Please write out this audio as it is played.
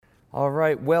All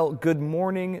right, well, good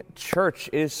morning, church.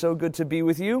 It is so good to be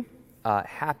with you.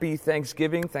 Happy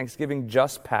Thanksgiving. Thanksgiving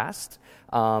just passed.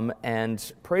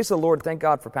 And praise the Lord. Thank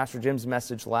God for Pastor Jim's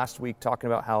message last week talking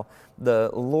about how the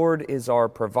Lord is our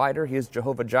provider. He is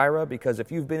Jehovah Jireh, because if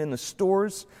you've been in the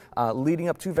stores leading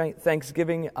up to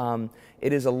Thanksgiving,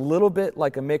 it is a little bit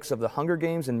like a mix of the Hunger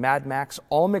Games and Mad Max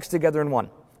all mixed together in one.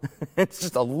 It's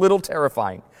just a little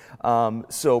terrifying.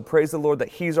 So praise the Lord that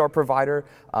He's our provider.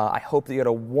 I hope that you had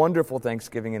a wonderful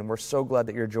Thanksgiving, and we're so glad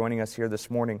that you're joining us here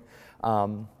this morning.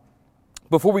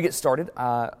 Before we get started,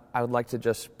 I would like to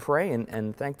just pray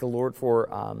and thank the Lord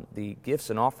for the gifts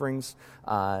and offerings,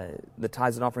 the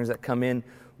tithes and offerings that come in.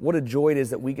 What a joy it is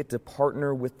that we get to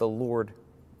partner with the Lord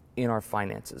in our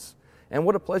finances. And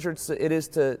what a pleasure it is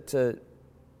to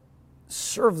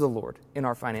serve the Lord in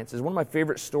our finances. One of my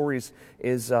favorite stories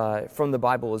is from the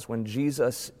Bible is when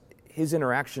Jesus, his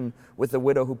interaction with the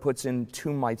widow who puts in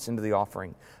 2 mites into the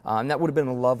offering. And that would have been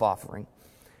a love offering.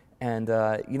 And,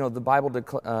 the Bible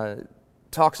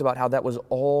talks about how that was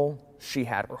all she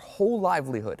had, her whole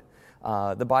livelihood.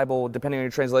 The Bible, depending on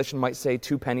your translation, might say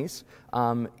 2 pennies.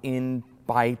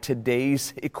 By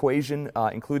today's equation,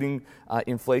 including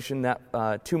inflation,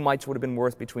 that 2 mites would have been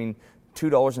worth between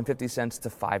 $2.50 to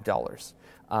 $5.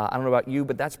 I don't know about you,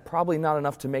 but that's probably not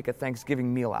enough to make a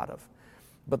Thanksgiving meal out of.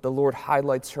 But the Lord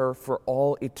highlights her for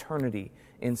all eternity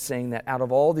in saying that out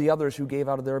of all the others who gave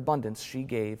out of their abundance, she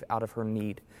gave out of her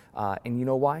need. And you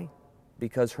know why?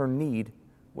 Because her need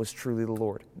was truly the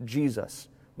Lord. Jesus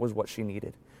was what she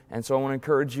needed. And so I want to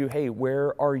encourage you, hey,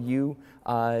 where are you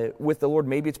with the Lord?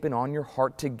 Maybe it's been on your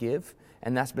heart to give,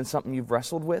 and that's been something you've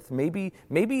wrestled with. Maybe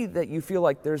that you feel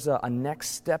like there's a next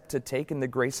step to take in the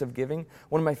grace of giving.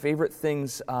 One of my favorite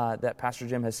things that Pastor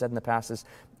Jim has said in the past is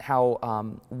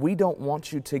how we don't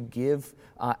want you to give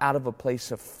out of a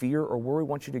place of fear or worry. We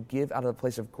want you to give out of a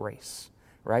place of grace,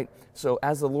 right? So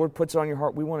as the Lord puts it on your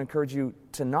heart, we want to encourage you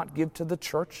to not give to the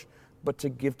church, but to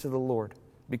give to the Lord,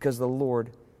 because the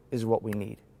Lord is what we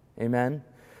need. Amen?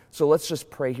 So let's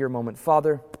just pray here a moment.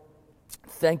 Father,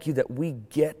 thank you that we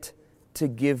get to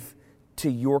give to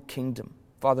your kingdom.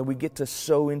 Father, we get to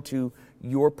sow into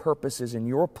your purposes and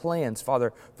your plans,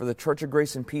 Father, for the Church of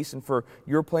Grace and Peace, and for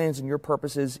your plans and your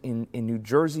purposes in New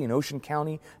Jersey and Ocean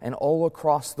County and all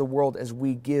across the world, as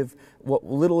we give what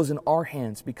little is in our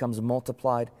hands becomes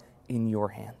multiplied in your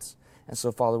hands. And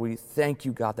so, Father, we thank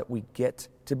you, God, that we get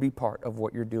to be part of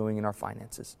what you're doing in our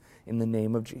finances. In the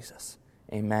name of Jesus,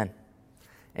 amen.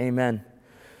 Amen.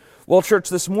 Well, church,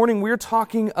 this morning we're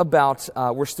talking about,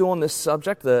 we're still on this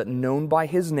subject, the known by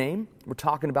His name. We're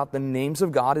talking about the names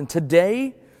of God. And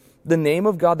today, the name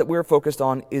of God that we're focused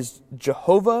on is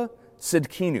Jehovah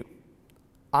Sidkenu.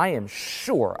 I am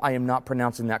sure I am not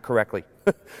pronouncing that correctly.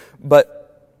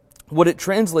 But what it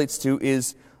translates to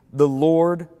is the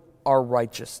Lord our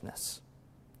righteousness.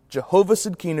 Jehovah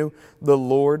Sidkenu, the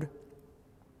Lord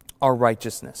our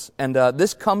righteousness. And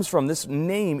this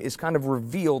name is kind of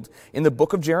revealed in the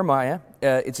book of Jeremiah.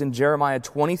 It's in Jeremiah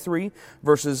 23,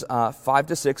 verses 5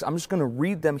 to 6. I'm just going to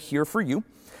read them here for you.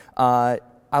 I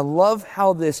love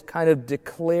how this kind of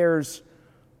declares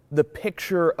the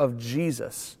picture of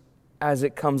Jesus as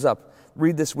it comes up.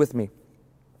 Read this with me.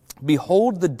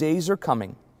 Behold, the days are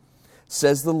coming,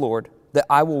 says the Lord, that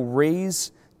I will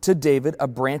raise to David a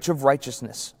branch of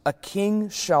righteousness. A king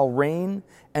shall reign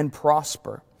and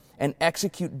prosper, and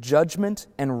execute judgment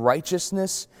and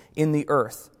righteousness in the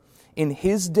earth. In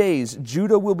his days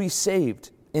Judah will be saved,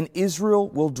 and Israel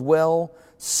will dwell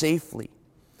safely.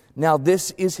 Now this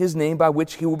is his name by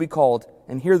which he will be called.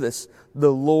 And hear this,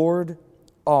 the Lord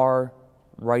our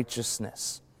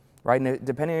righteousness. Right? And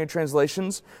depending on your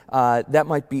translations, that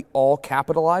might be all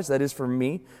capitalized. That is for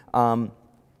me.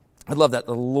 I love that.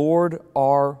 The Lord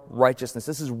our righteousness.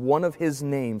 This is one of his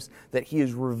names that he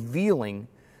is revealing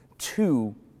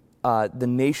to the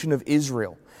nation of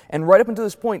Israel. And right up until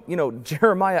this point,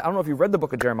 Jeremiah, I don't know if you've read the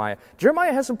book of Jeremiah.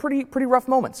 Jeremiah has some pretty rough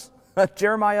moments.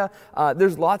 Jeremiah,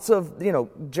 there's lots of,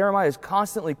 Jeremiah is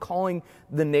constantly calling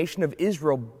the nation of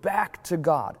Israel back to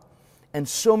God. And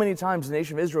so many times the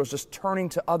nation of Israel is just turning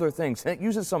to other things. And it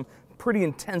uses some pretty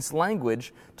intense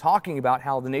language talking about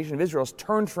how the nation of Israel has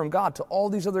turned from God to all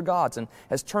these other gods and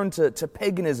has turned to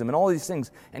paganism and all these things.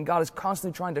 And God is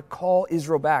constantly trying to call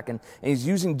Israel back. And he's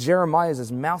using Jeremiah as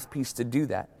his mouthpiece to do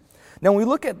that. Now, when we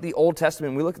look at the Old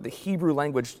Testament, we look at the Hebrew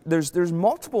language, there's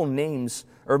multiple names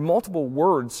or multiple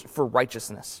words for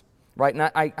righteousness, right?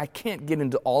 And I can't get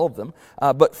into all of them,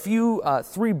 but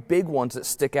three big ones that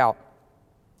stick out.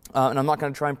 And I'm not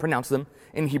going to try and pronounce them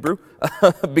in Hebrew,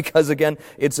 because again,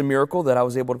 it's a miracle that I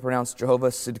was able to pronounce Jehovah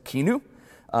Sidkenu,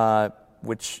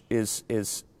 which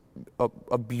is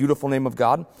a beautiful name of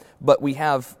God, but we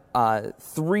have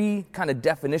three kind of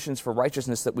definitions for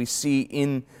righteousness that we see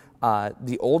in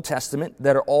the Old Testament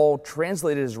that are all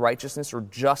translated as righteousness or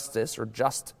justice or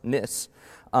justness.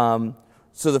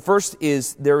 So the first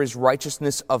is there is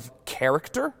righteousness of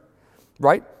character,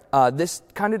 right? This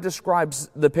kind of describes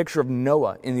the picture of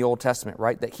Noah in the Old Testament,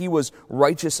 right? That he was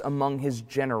righteous among his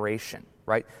generation,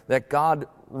 right? That God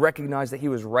recognized that he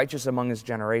was righteous among his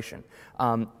generation.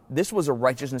 This was a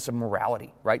righteousness of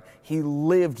morality, right? He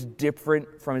lived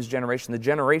different from his generation. The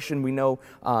generation we know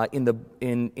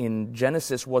in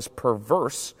Genesis was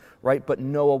perverse, right? But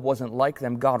Noah wasn't like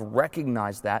them. God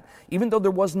recognized that, even though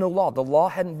there was no law. The law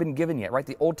hadn't been given yet, right?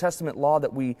 The Old Testament law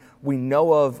that we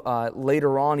know of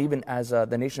later on, even as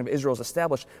the nation of Israel is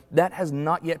established, that has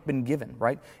not yet been given,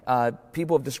 right?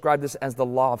 People have described this as the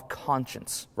law of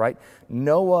conscience, right?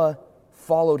 Noah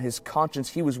followed his conscience.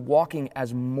 He was walking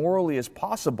as morally as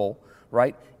possible,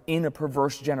 right, in a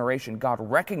perverse generation. God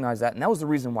recognized that, and that was the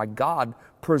reason why God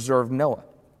preserved Noah.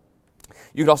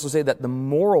 You could also say that the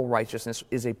moral righteousness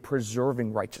is a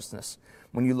preserving righteousness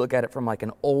when you look at it from like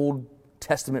an Old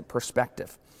Testament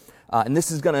perspective. And this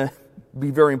is going to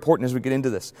be very important as we get into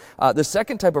this. The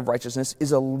second type of righteousness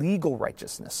is a legal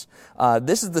righteousness.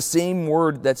 This is the same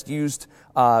word that's used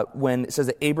when it says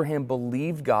that Abraham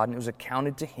believed God and it was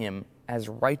accounted to him as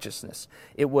righteousness.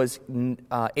 It was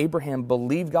Abraham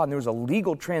believed God and there was a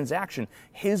legal transaction.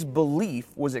 His belief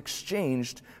was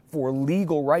exchanged for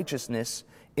legal righteousness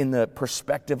in the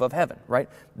perspective of heaven, right?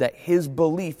 That his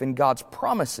belief in God's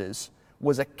promises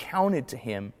was accounted to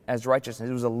him as righteousness.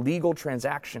 It was a legal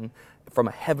transaction from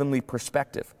a heavenly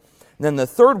perspective. And then the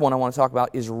third one I want to talk about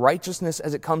is righteousness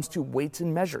as it comes to weights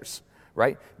and measures,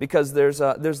 right? Because there's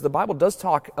the Bible does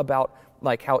talk about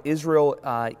like how Israel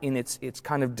in its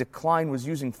kind of decline was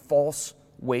using false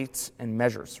weights and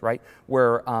measures, right?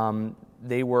 Where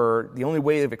they were the only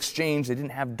way of exchange. They didn't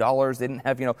have dollars. They didn't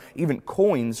have, even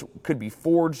coins could be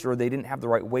forged, or they didn't have the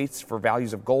right weights for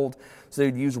values of gold. So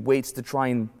they'd use weights to try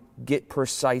and get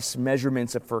precise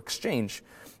measurements for exchange.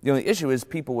 The only issue is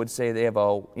people would say they have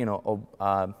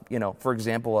for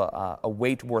example, a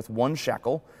weight worth 1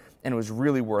 shekel, and it was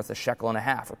really worth 1.5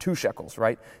 shekels or 2 shekels,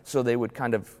 right? So they would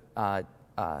kind of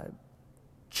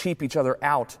cheap each other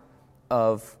out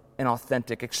of an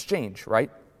authentic exchange, right?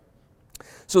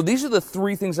 So these are the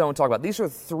three things I want to talk about. These are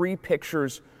three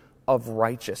pictures of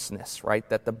righteousness, right,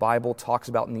 that the Bible talks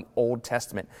about in the Old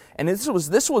Testament. And this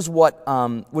was what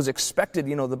was expected.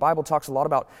 The Bible talks a lot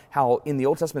about how in the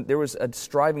Old Testament there was a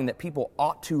striving that people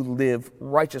ought to live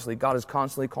righteously. God is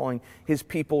constantly calling his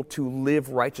people to live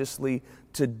righteously,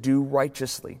 to do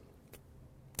righteously.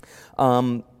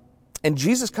 And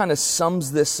Jesus kind of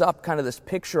sums this up, kind of this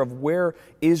picture of where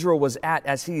Israel was at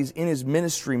as he's in his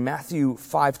ministry. Matthew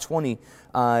 5:20,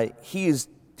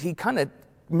 he kind of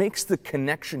makes the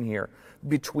connection here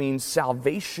between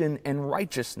salvation and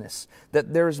righteousness,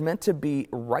 that there's meant to be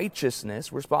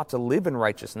righteousness. We're supposed to live in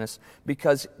righteousness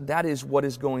because that is what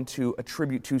is going to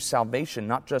attribute to salvation,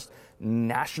 not just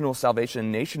national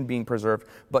salvation, nation being preserved,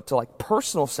 but to like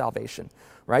personal salvation,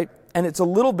 right? And it's a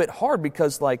little bit hard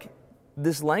because like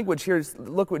this language here,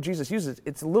 look what Jesus uses.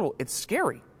 It's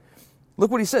scary. Look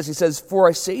what he says. He says, "For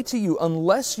I say to you,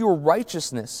 unless your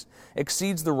righteousness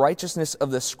exceeds the righteousness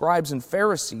of the scribes and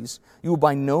Pharisees, you will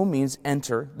by no means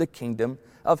enter the kingdom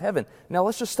of heaven." Now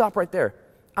let's just stop right there.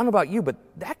 I don't know about you, but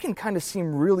that can kind of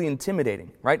seem really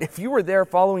intimidating, right? If you were there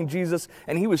following Jesus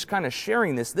and he was kind of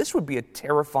sharing this would be a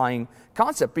terrifying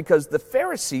concept because the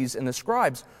Pharisees and the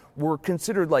scribes were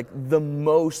considered like the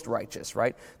most righteous,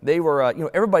 right? They were,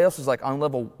 everybody else was like on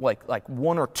level like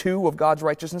 1 or 2 of God's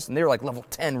righteousness, and they were like level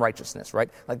 10 righteousness, right?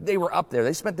 Like they were up there.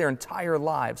 They spent their entire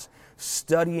lives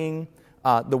studying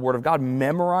the Word of God,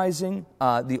 memorizing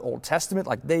the Old Testament.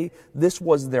 Like this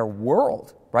was their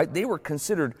world, right? They were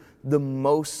considered the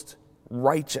most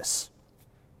righteous.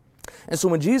 And so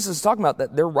when Jesus is talking about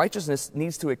that their righteousness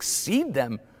needs to exceed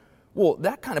them, well,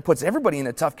 that kind of puts everybody in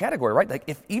a tough category, right? Like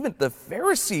if even the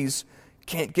Pharisees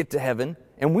can't get to heaven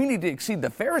and we need to exceed the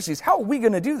Pharisees, how are we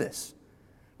going to do this?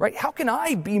 Right? How can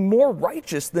I be more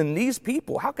righteous than these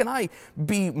people? How can I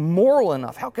be moral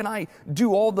enough? How can I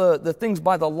do all the things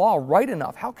by the law right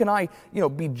enough? How can I,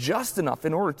 be just enough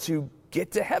in order to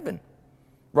get to heaven?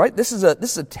 Right? This is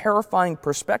a terrifying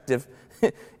perspective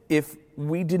if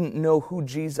we didn't know who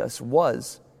Jesus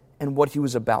was and what he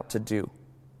was about to do.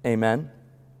 Amen.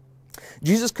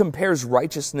 Jesus compares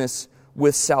righteousness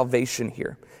with salvation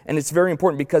here. And it's very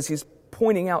important because he's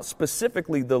pointing out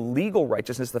specifically the legal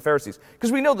righteousness of the Pharisees.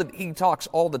 Because we know that he talks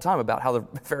all the time about how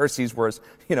the Pharisees were,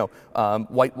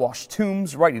 whitewashed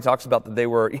tombs, right? He talks about that they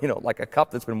were, like a cup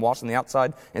that's been washed on the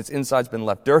outside and its inside's been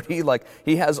left dirty. Like,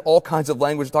 he has all kinds of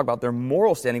language to talk about their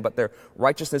moral standing, but their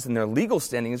righteousness and their legal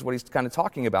standing is what he's kind of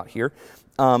talking about here.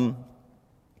 And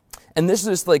this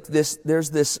is like this, there's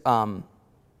this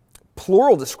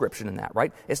plural description in that,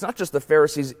 right? It's not just the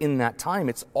Pharisees in that time,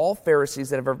 it's all Pharisees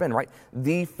that have ever been, right?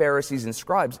 The Pharisees and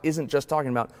scribes isn't just talking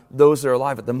about those that are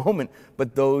alive at the moment,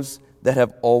 but those that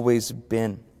have always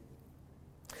been.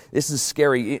 This is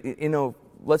scary.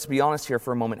 Let's be honest here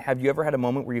for a moment. Have you ever had a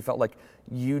moment where you felt like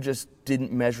you just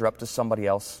didn't measure up to somebody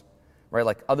else, right?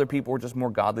 Like other people were just more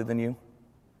godly than you?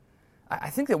 I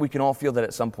think that we can all feel that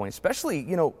at some point, especially,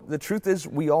 the truth is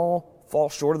we all fall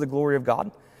short of the glory of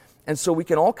God. And so we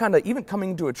can all kind of, even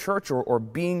coming to a church or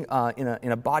being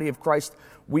in a body of Christ,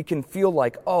 we can feel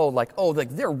like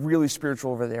they're really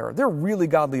spiritual over there. They're really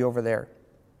godly over there.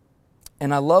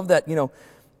 And I love that,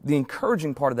 the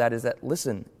encouraging part of that is that,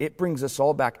 listen, it brings us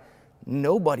all back.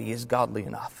 Nobody is godly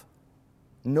enough.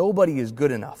 Nobody is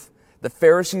good enough. The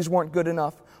Pharisees weren't good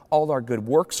enough. All our good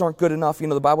works aren't good enough.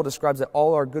 The Bible describes that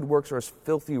all our good works are as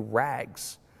filthy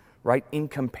rags, right, in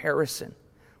comparison.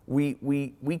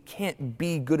 We can't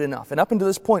be good enough. And up until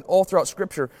this point, all throughout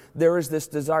Scripture, there is this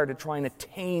desire to try and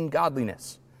attain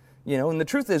godliness. And the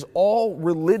truth is, all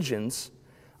religions,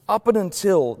 up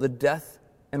until the death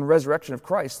and resurrection of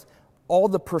Christ, all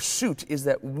the pursuit is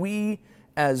that we,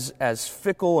 as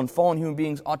fickle and fallen human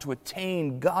beings, ought to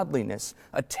attain godliness,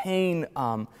 attain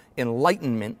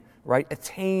enlightenment, right?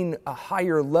 Attain a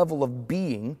higher level of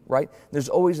being, right? There's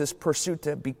always this pursuit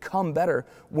to become better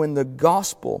when the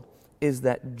gospel is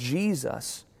that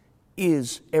Jesus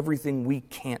is everything we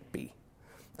can't be.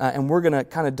 And we're going to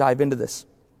kind of dive into this.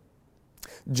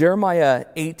 Jeremiah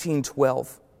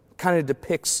 18:12 kind of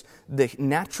depicts the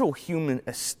natural human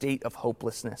estate of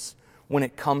hopelessness when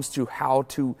it comes to how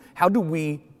do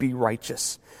we be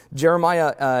righteous.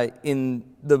 Jeremiah in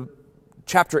the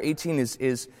chapter 18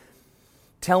 is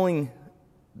telling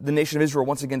the nation of Israel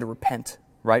once again to repent,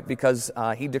 right? Because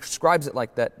he describes it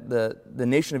like that the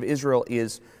nation of Israel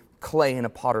is clay in a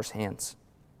potter's hands.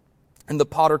 And the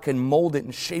potter can mold it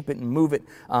and shape it and move it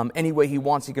any way he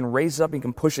wants. He can raise it up, he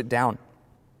can push it down.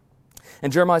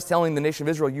 And Jeremiah is telling the nation of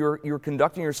Israel, you're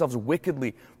conducting yourselves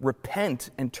wickedly.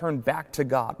 Repent and turn back to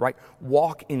God, right?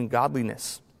 Walk in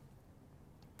godliness.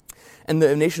 And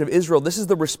the nation of Israel, this is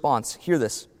the response. Hear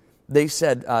this. They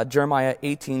said, Jeremiah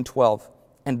 18:12,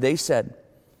 and they said,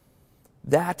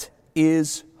 that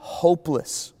is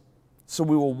hopeless. So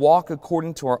we will walk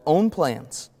according to our own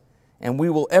plans, and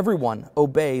we will everyone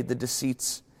obey the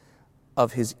deceits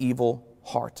of his evil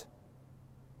heart.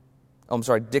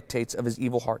 Dictates of his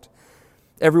evil heart.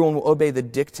 Everyone will obey the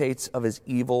dictates of his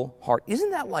evil heart.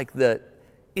 Isn't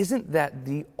that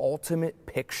the ultimate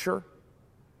picture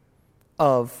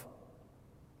of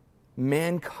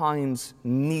mankind's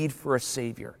need for a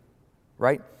Savior,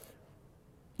 right?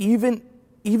 Even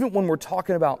when we're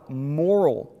talking about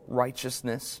moral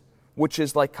righteousness, which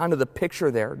is like kind of the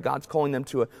picture there, God's calling them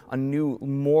to a new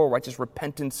moral righteous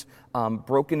repentance,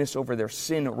 brokenness over their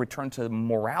sin, a return to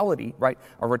morality, right?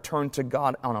 A return to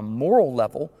God on a moral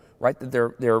level, right?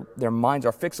 That their minds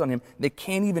are fixed on Him. They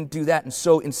can't even do that. And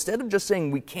so instead of just saying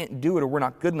we can't do it or we're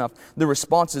not good enough, the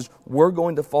response is we're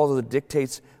going to follow the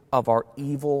dictates of our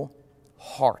evil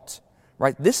heart,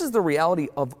 right? This is the reality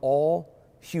of all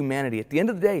humanity. At the end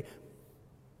of the day,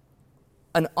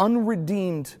 an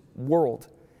unredeemed world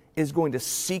is going to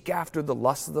seek after the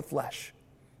lust of the flesh,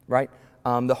 right?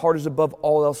 The heart is above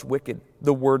all else wicked,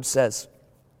 the Word says.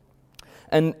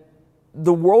 And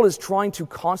the world is trying to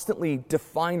constantly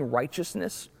define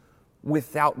righteousness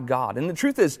without God. And the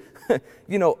truth is,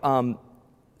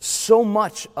 so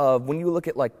much of, when you look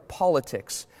at like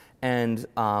politics and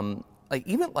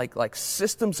even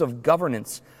systems of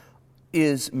governance,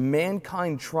 is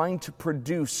mankind trying to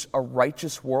produce a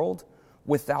righteous world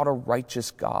without a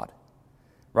righteous God.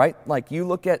 Right? Like you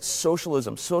look at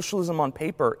socialism. Socialism on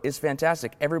paper is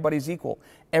fantastic. Everybody's equal.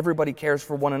 Everybody cares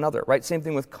for one another. Right? Same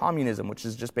thing with communism, which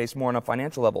is just based more on a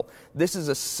financial level. This is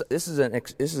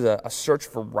a search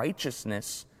for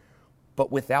righteousness, but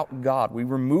without God. We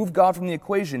remove God from the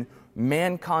equation.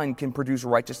 Mankind can produce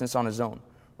righteousness on his own.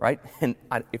 Right? And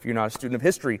if you're not a student of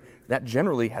history, that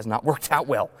generally has not worked out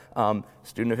well.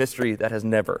 Student of history, that has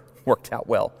never worked out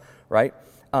well. Right?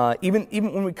 Even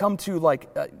when we come to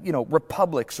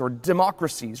republics or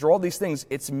democracies or all these things,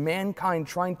 it's mankind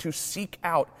trying to seek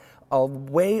out a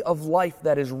way of life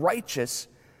that is righteous,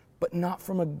 but not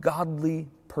from a godly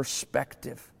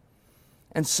perspective.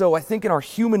 And so I think in our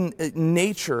human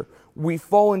nature, we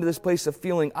fall into this place of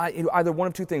feeling either one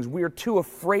of two things. We are too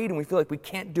afraid and we feel like we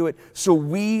can't do it. So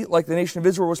we, like the nation of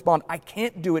Israel, respond, I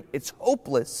can't do it. It's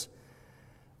hopeless.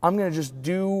 I'm going to just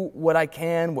do what I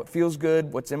can, what feels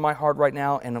good, what's in my heart right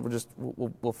now, and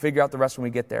we'll figure out the rest when we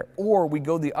get there. Or we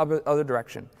go the other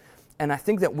direction. And I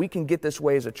think that we can get this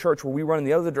way as a church where we run in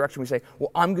the other direction. We say, well,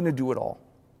 I'm going to do it all.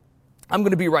 I'm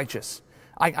going to be righteous.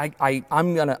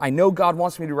 I know God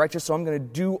wants me to be righteous, so I'm going to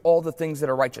do all the things that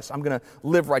are righteous. I'm going to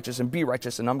live righteous and be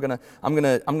righteous, and I'm going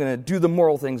to do the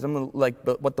moral things. I'm going to like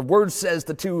what the Word says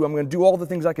to do. I'm going to do all the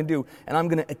things I can do, and I'm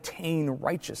going to attain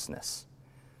righteousness.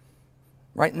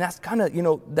 Right, and that's kind of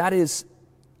that is,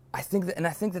 I think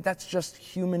that that's just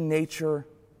human nature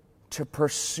to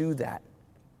pursue that,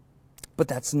 but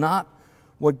that's not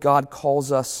what God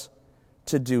calls us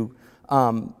to do.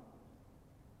 2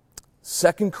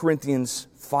 Corinthians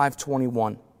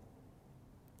 5:21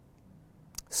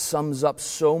 sums up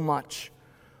so much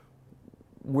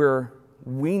where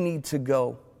we need to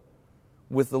go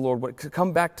with the Lord. To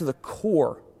come back to the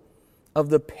core of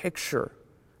the picture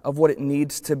of what it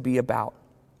needs to be about.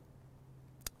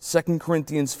 2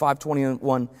 Corinthians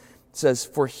 5:21 says,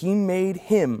 "For he made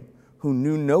him who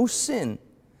knew no sin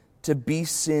to be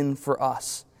sin for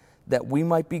us, that we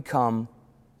might become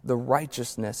the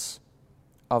righteousness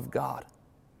of God."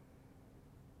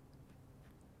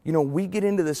 We get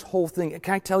into this whole thing.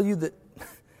 Can I tell you that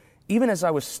even as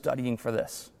I was studying for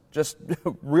this, just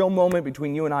a real moment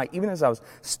between you and I, even as I was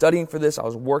studying for this, I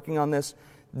was working on this,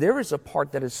 there is a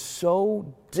part that is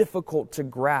so difficult to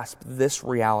grasp this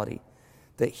reality,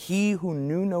 that he who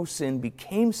knew no sin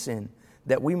became sin,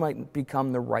 that we might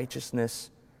become the righteousness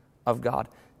of God.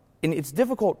 And it's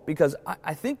difficult because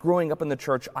I think growing up in the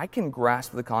church, I can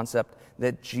grasp the concept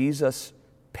that Jesus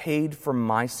paid for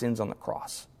my sins on the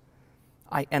cross.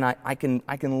 I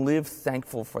can live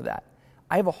thankful for that.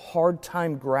 I have a hard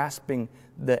time grasping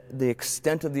the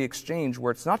extent of the exchange,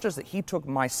 where it's not just that he took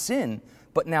my sin,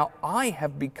 but now I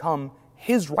have become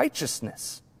his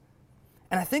righteousness.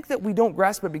 And I think that we don't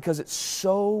grasp it because it's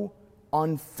so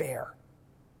unfair.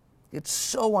 It's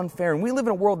so unfair. And we live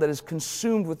in a world that is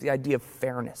consumed with the idea of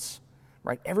fairness,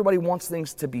 right? Everybody wants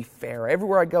things to be fair.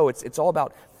 Everywhere I go, it's all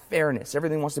about fairness.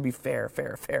 Everything wants to be fair,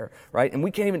 right? And we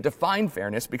can't even define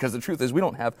fairness, because the truth is we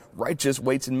don't have righteous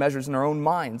weights and measures in our own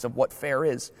minds of what fair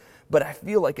is. But I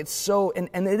feel like it's so, and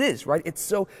it is, right? It's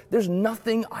so, there's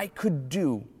nothing I could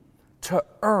do to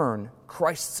earn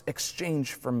Christ's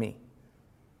exchange for me.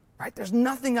 Right? There's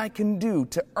nothing I can do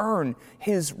to earn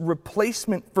his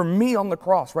replacement for me on the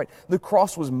cross, right? The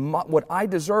cross was what I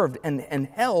deserved, and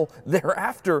hell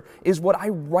thereafter is what I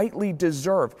rightly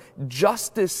deserve.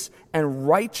 Justice and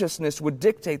righteousness would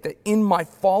dictate that in my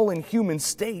fallen human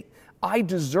state, I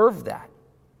deserve that.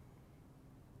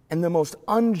 And the most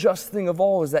unjust thing of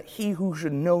all is that he who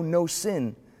should know no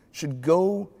sin should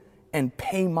go and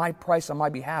pay my price on my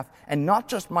behalf, and not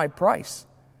just my price,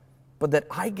 but that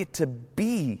I get to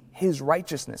be his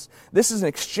righteousness. This is an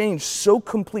exchange so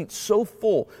complete, so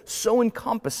full, so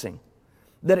encompassing,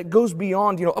 that it goes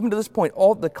beyond, up until this point,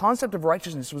 all the concept of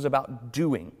righteousness was about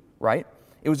doing, right?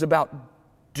 It was about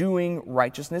doing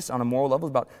righteousness on a moral level.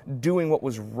 It was about doing what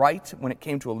was right when it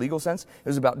came to a legal sense. It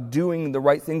was about doing the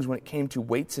right things when it came to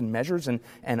weights and measures and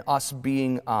us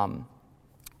being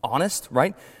honest,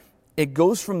 right? It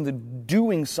goes from the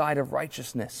doing side of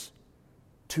righteousness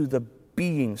to the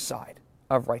being side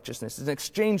of righteousness. It's an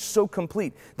exchange so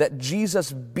complete that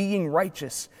Jesus, being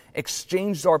righteous,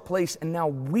 exchanged our place, and now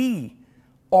we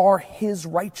are his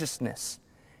righteousness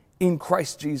in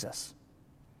Christ Jesus.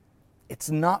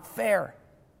 It's not fair.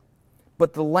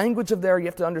 But the language of there, you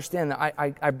have to understand that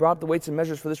I brought up the weights and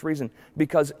measures for this reason,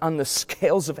 because on the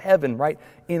scales of heaven, right,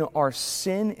 in our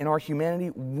sin, in our humanity,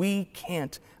 we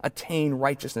can't attain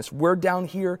righteousness. We're down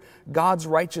here, God's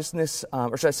righteousness,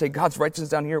 or should I say God's righteousness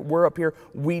down here, we're up here,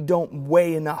 we don't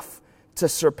weigh enough to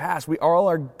surpass. All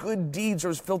our good deeds are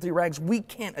as filthy rags, we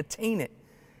can't attain it.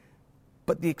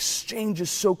 But the exchange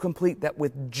is so complete that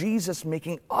with Jesus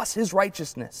making us his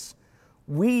righteousness,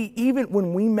 we, even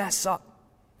when we mess up,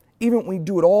 even when we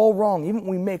do it all wrong, even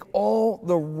when we make all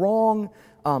the wrong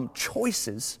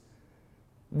choices,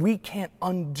 we can't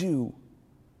undo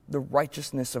the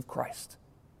righteousness of Christ.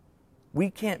 We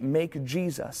can't make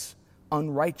Jesus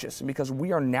unrighteous. And because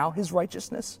we are now his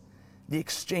righteousness, the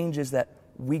exchange is that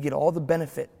we get all the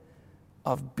benefit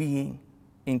of being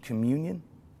in communion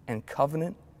and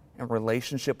covenant and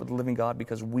relationship with the living God,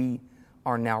 because we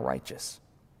are now righteous.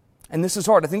 And this is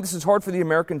hard. I think this is hard for the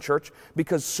American church,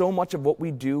 because so much of what we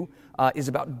do is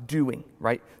about doing,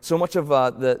 right? So much of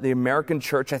the American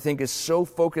church, I think, is so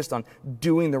focused on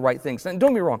doing the right things. And don't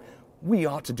get me wrong, we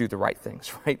ought to do the right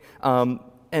things, right?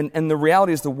 And the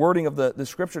reality is the wording of the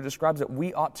Scripture describes that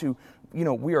we ought to,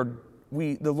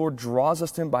 the Lord draws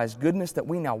us to Him by His goodness, that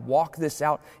we now walk this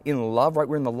out in love, right?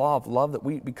 We're in the law of love,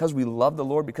 that because we love the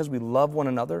Lord, because we love one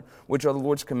another, which are the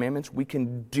Lord's commandments, we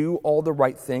can do all the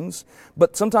right things.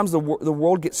 But sometimes the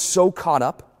world gets so caught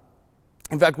up.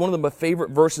 In fact, one of my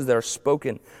favorite verses that are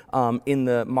spoken in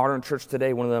the modern church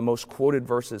today, one of the most quoted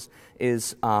verses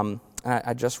is,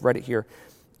 I just read it here,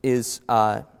 is,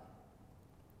 I'm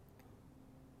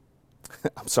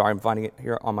sorry, I'm finding it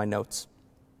here on my notes.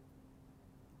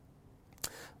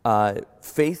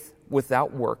 Faith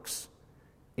without works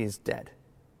is dead.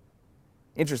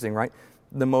 Interesting, right?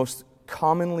 The most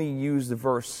commonly used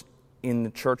verse in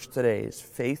the church today is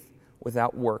faith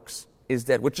without works is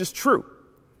dead, which is true.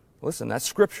 Listen, that's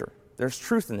Scripture. There's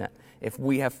truth in that. If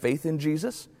we have faith in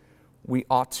Jesus, we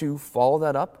ought to follow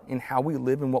that up in how we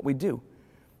live and what we do.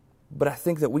 But I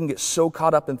think that we can get so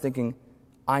caught up in thinking,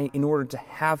 in order to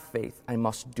have faith, I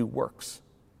must do works.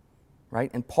 Right?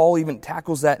 And Paul even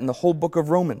tackles that in the whole book of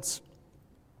Romans.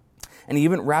 And he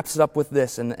even wraps it up with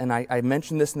this, and I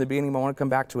mentioned this in the beginning, but I want to come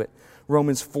back to it.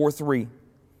 Romans 4:3.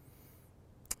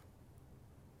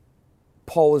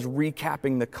 Paul is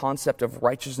recapping the concept of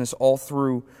righteousness all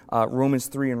through Romans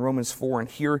 3 and Romans 4, and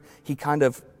here he kind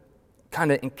of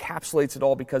encapsulates it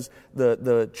all because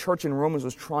the church in Romans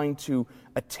was trying to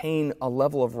attain a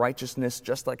level of righteousness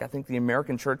just like I think the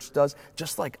American church does,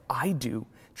 just like I do,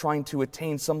 trying to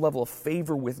attain some level of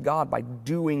favor with God by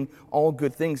doing all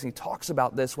good things. And he talks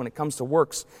about this when it comes to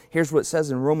works. Here's what it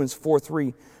says in Romans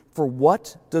 4:3. For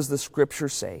what does the Scripture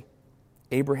say?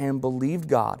 Abraham believed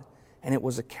God, and it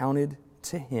was accounted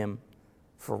to him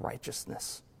for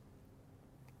righteousness.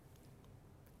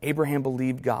 Abraham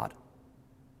believed God,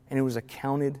 and it was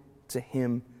accounted to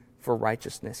him for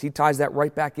righteousness. He ties that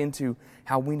right back into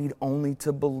how we need only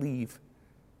to believe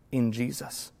in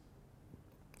Jesus.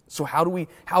 So how do we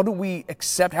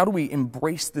accept, how do we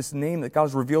embrace this name that God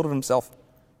has revealed of Himself?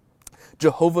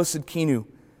 Jehovah Tsidkenu,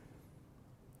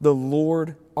 the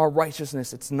Lord our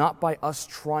righteousness. It's not by us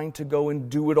trying to go and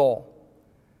do it all.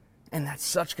 And that's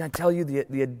such, can I tell you,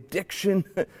 the addiction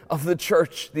of the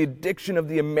church, the addiction of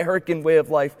the American way of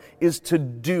life is to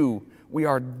do. We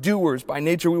are doers by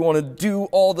nature. We want to do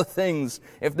all the things.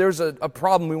 If there's a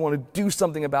problem, we want to do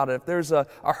something about it. If there's a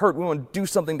hurt, we want to do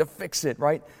something to fix it,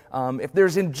 right? If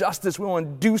there's injustice, we want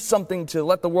to do something to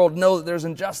let the world know that there's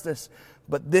injustice.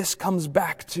 But this comes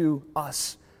back to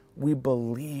us. We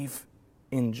believe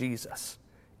in Jesus.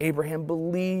 Abraham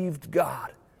believed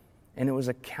God, and it was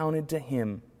accounted to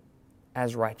him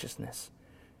as righteousness.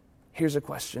 Here's a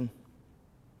question.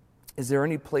 Is there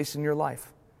any place in your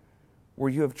life where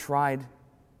you have tried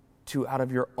to, out of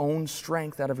your own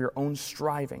strength, out of your own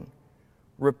striving,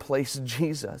 replace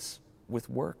Jesus with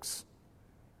works?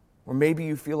 Or maybe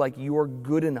you feel like you're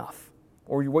good enough,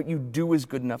 or what you do is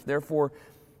good enough. Therefore,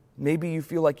 maybe you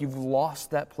feel like you've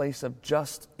lost that place of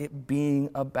just it being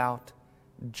about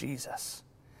Jesus.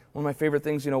 One of my favorite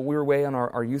things, we were away on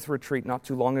our youth retreat not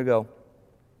too long ago,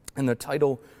 and the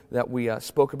title that we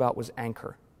spoke about was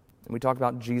Anchor. And we talked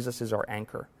about Jesus as our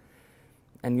anchor.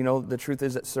 And the truth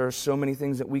is that there are so many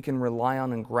things that we can rely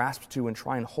on and grasp to and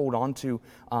try and hold on to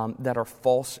that are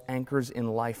false anchors in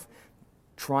life,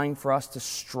 trying for us to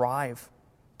strive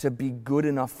to be good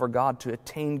enough for God, to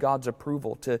attain God's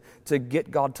approval, to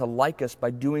get God to like us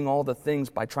by doing all the things,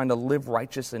 by trying to live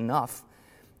righteous enough,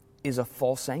 is a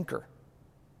false anchor.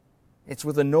 It's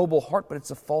with a noble heart, but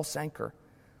it's a false anchor.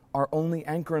 Our only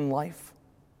anchor in life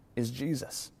is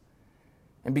Jesus.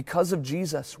 And because of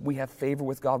Jesus, we have favor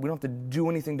with God. We don't have to do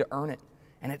anything to earn it.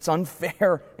 And it's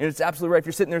unfair, and it's absolutely right. If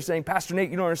you're sitting there saying, Pastor Nate,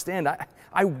 you don't understand.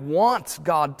 I want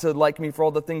God to like me for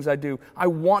all the things I do. I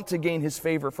want to gain His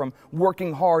favor from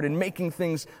working hard and making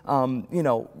things,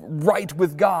 right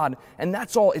with God. And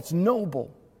that's all. It's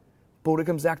noble. But what it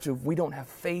comes back to, if we don't have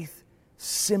faith,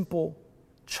 simple,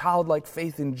 childlike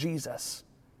faith in Jesus,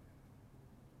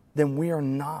 then we are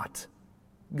not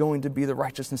going to be the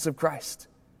righteousness of Christ.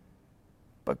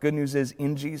 But good news is,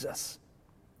 in Jesus,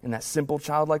 in that simple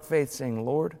childlike faith, saying,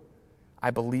 Lord,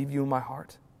 I believe you in my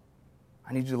heart.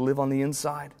 I need you to live on the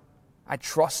inside. I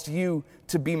trust you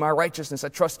to be my righteousness. I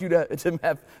trust you to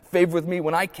have favor with me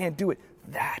when I can't do it.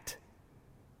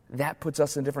 That puts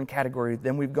us in a different category.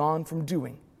 Then we've gone from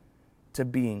doing to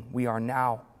being. We are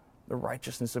now the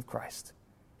righteousness of Christ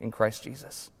in Christ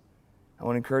Jesus. I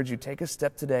want to encourage you, take a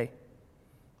step today.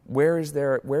 Where is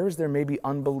there maybe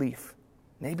unbelief?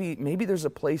 Maybe there's a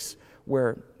place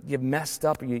where you messed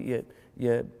up, you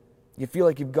you feel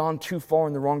like you've gone too far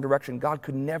in the wrong direction. God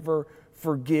could never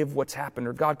forgive what's happened,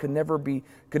 or God could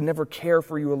never care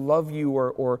for you or love you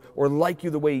or like you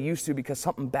the way He used to because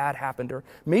something bad happened. Or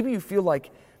maybe you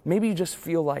just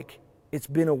feel like it's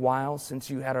been a while since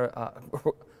you had a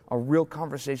real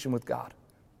conversation with God.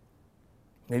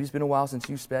 Maybe it's been a while since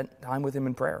you spent time with Him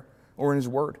in prayer or in His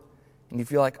Word, and you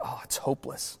feel like, oh, it's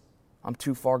hopeless. I'm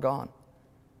too far gone.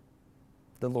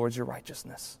 The Lord's your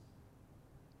righteousness.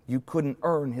 You couldn't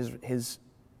earn His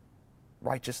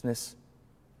righteousness.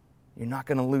 You're not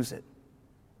going to lose it.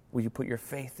 Will you put your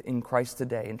faith in Christ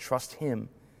today and trust Him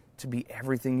to be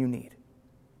everything you need?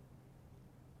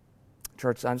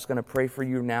 Church, I'm just going to pray for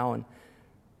you now, and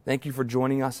thank you for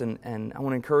joining us. And I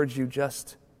want to encourage you,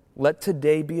 just let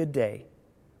today be a day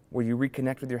where you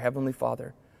reconnect with your Heavenly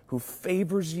Father, who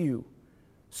favors you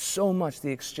so much that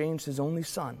He exchanged His only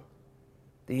Son,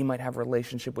 that He might have a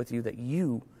relationship with you, that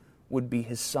you would be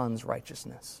His Son's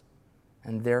righteousness,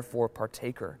 and therefore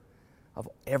partaker of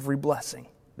every blessing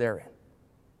therein.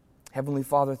 Heavenly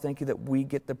Father, thank you that we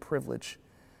get the privilege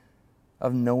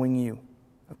of knowing you,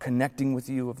 of connecting with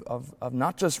you, of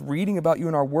not just reading about you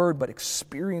in our Word, but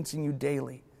experiencing you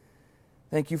daily.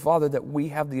 Thank you, Father, that we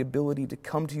have the ability to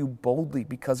come to you boldly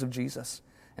because of Jesus.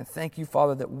 And thank you,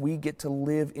 Father, that we get to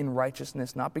live in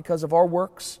righteousness, not because of our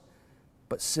works,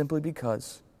 but simply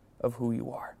because of who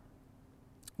you are.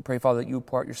 I pray, Father, that you would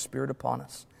pour out your Spirit upon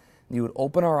us, and you would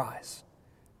open our eyes,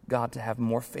 God, to have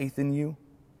more faith in you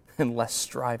and less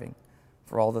striving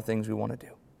for all the things we want to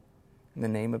do. In the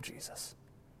name of Jesus,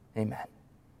 amen.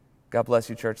 God bless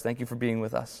you, church. Thank you for being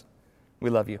with us. We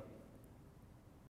love you.